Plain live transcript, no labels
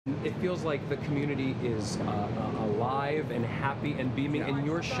It feels like the community is alive and happy and beaming, and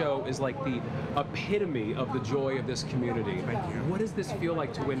your show is like the epitome of the joy of this community. Thank you. What does this feel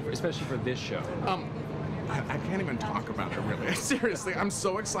like to win, especially for this show? I can't even talk about it, really. Seriously, I'm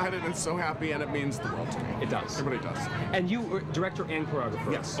so excited and so happy, and it means the world to me. It does. It really does. And you were director and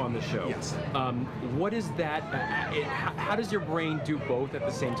choreographer on the show. Yes. What is that? How does your brain do both at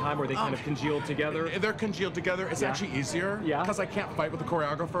the same time, or are they kind of congealed together? They're congealed together. It's actually easier because I can't fight with the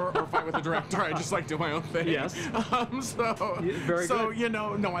chorever or fight with the director. I just like do my own thing. Yes. Very good. You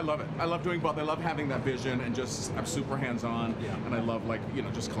know, no, I love it. I love doing both. I love having that vision and just I'm super hands-on, and I love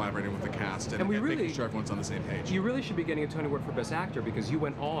just collaborating with the cast and making sure everyone's on the same page. You really should be getting a Tony Award for Best Actor because you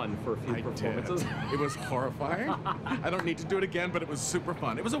went on for a few performances. It was horrifying. I don't need to do it again, but it was super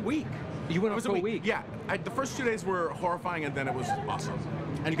fun. It was a week. You went on for a week? Yeah. The first 2 days were horrifying, and then it was awesome.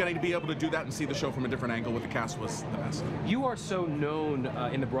 And getting to be able to do that and see the show from a different angle with the cast was the best. You are so known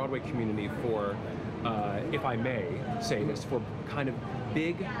in the Broadway community for, if I may say this, for kind of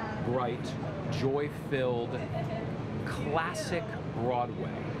big, bright, joy-filled, classic Broadway.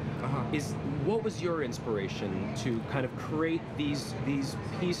 What was your inspiration to kind of create these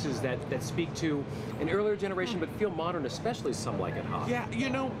pieces that speak to an earlier generation but feel modern, especially Some Like It Hot? Yeah,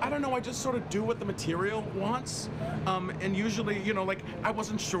 I don't know, I just sort of do what the material wants, and usually, I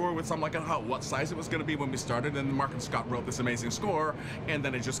wasn't sure with Some Like It Hot what size it was going to be when we started, and Mark and Scott wrote this amazing score, and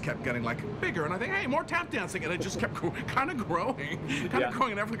then it just kept getting bigger, and I think, hey, more tap dancing, and it just kept kind of growing,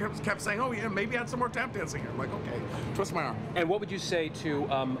 and everyone kept saying, oh yeah, maybe add some more tap dancing. I'm like, okay, twist my arm. And what would you say to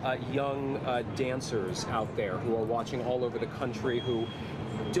young dancers out there who are watching all over the country who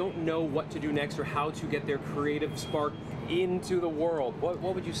don't know what to do next or how to get their creative spark into the world? What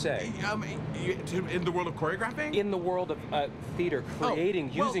would you say? In the world of choreographing? In the world of theater,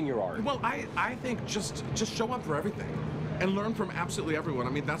 creating, using your art. Well, I think just show up for everything and learn from absolutely everyone. I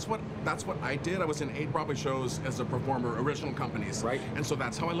mean, that's what I did. I was in 8 Broadway shows as a performer, original companies. Right. And so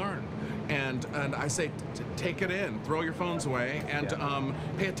that's how I learned. And I say, take it in, throw your phones away, and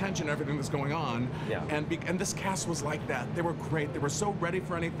pay attention to everything that's going on. Yeah. And this cast was like that. They were great. They were so ready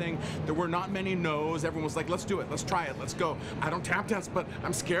for anything. There were not many no's. Everyone was like, let's do it, let's try it, let's go. I don't tap dance, but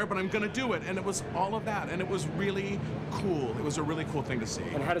I'm scared, but I'm gonna do it. And it was all of that, and it was really cool. It was a really cool thing to see.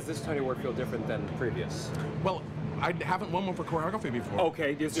 And how does this Tony Award feel different than the previous? Well, I haven't won one for choreography before.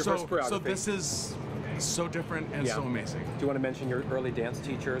 Okay, this is your first choreography. So this is so different and so amazing. Do you want to mention your early dance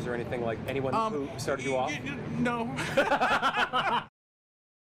teachers or anything, like anyone who started you off? No.